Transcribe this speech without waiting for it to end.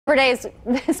For today's,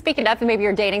 speaking of, maybe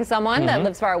you're dating someone that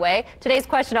lives far away. Today's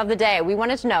question of the day, we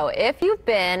wanted to know if you've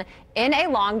been in a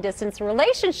long-distance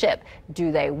relationship.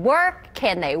 Do they work?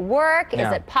 Can they work? Is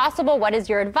it possible? What is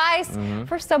your advice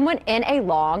for someone in a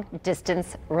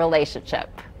long-distance relationship?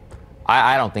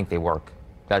 I don't think they work.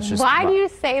 That's just Why do you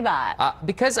say that?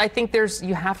 Because I think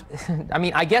I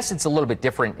mean, I guess it's a little bit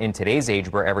different in today's age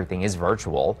where everything is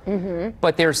virtual,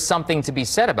 but there's something to be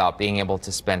said about being able to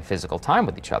spend physical time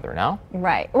with each other now.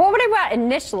 Right. Well, what about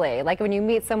initially? Like when you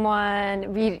meet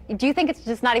someone, do you think it's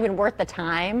just not even worth the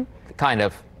time? Kind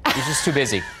of. You're just too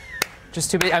busy.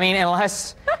 Just too busy. I mean,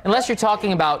 unless you're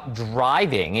talking about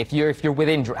driving, if you're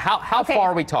within, how far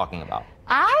are we talking about?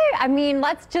 I mean,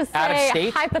 let's just Out of say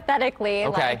state? hypothetically,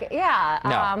 Okay. like,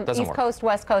 doesn't East work. Coast,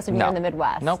 West Coast, and you're in the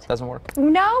Midwest. Nope, doesn't work.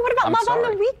 No? What about I'm love on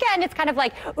sorry. the weekend? It's kind of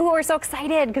like, ooh, we're so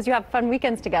excited because you have fun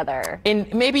weekends together.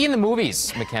 Maybe in the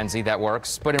movies, Mackenzie, that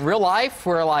works. But in real life,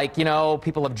 where like,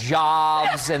 people have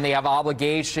jobs and they have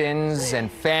obligations and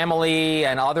family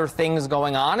and other things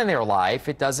going on in their life,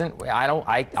 it doesn't,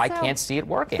 I can't see it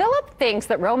working. Philip thinks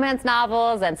that romance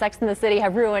novels and Sex and the City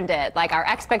have ruined it. Like our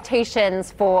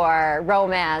expectations for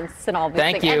romance and all these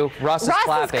Thank things. you. And Russ is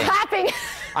clapping.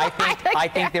 I I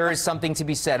think there is something to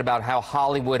be said about how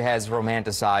Hollywood has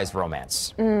romanticized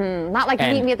romance. Not like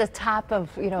meet me at the top of,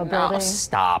 a building. No,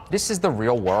 stop. This is the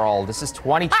real world. This is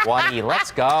 2020.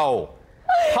 Let's go.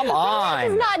 Come on.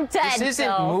 This is not dead,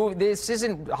 This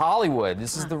isn't Hollywood.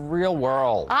 This is the real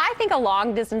world. I think a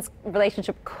long-distance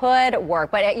relationship could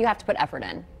work, but you have to put effort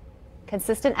in.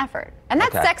 Consistent effort. And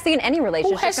that's sexy in any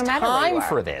relationship, Who has no matter where you time are.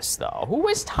 for this, though? Who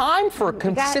has time for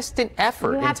consistent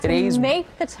effort You in have today's... to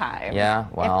make the time. Yeah,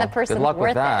 well, if the person's good luck worth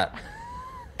with that.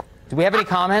 Do we have any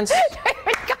comments?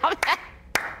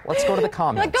 Let's go to the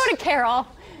comments. Like, go to Carol.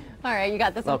 All right, you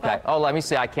got this one. Okay. Oh, let me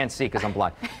see. I can't see because I'm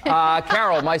blind.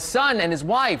 Carol, my son and his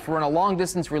wife were in a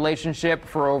long-distance relationship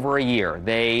for over a year.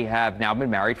 They have now been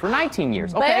married for 19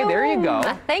 years. Okay, there you go.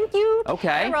 Thank you,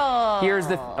 Okay. Carol. Here's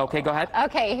the... Okay, go ahead.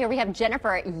 Okay, here we have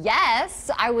Jennifer.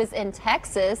 Yes, I was in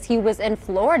Texas. He was in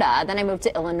Florida. Then I moved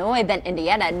to Illinois, then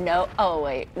Indiana. No, oh,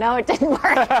 wait. No, it didn't work.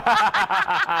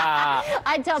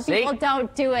 I tell people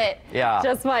don't do it. Yeah.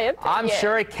 Just my opinion. I'm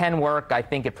sure it can work. I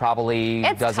think it probably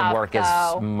doesn't tough, work though.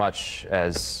 as much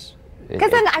as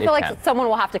because then I feel like can. someone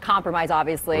will have to compromise,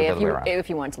 obviously, Or the other way around. if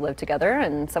you want to live together,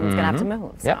 and someone's going to have to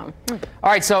move. So.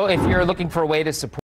 All right, so if you're looking for a way to support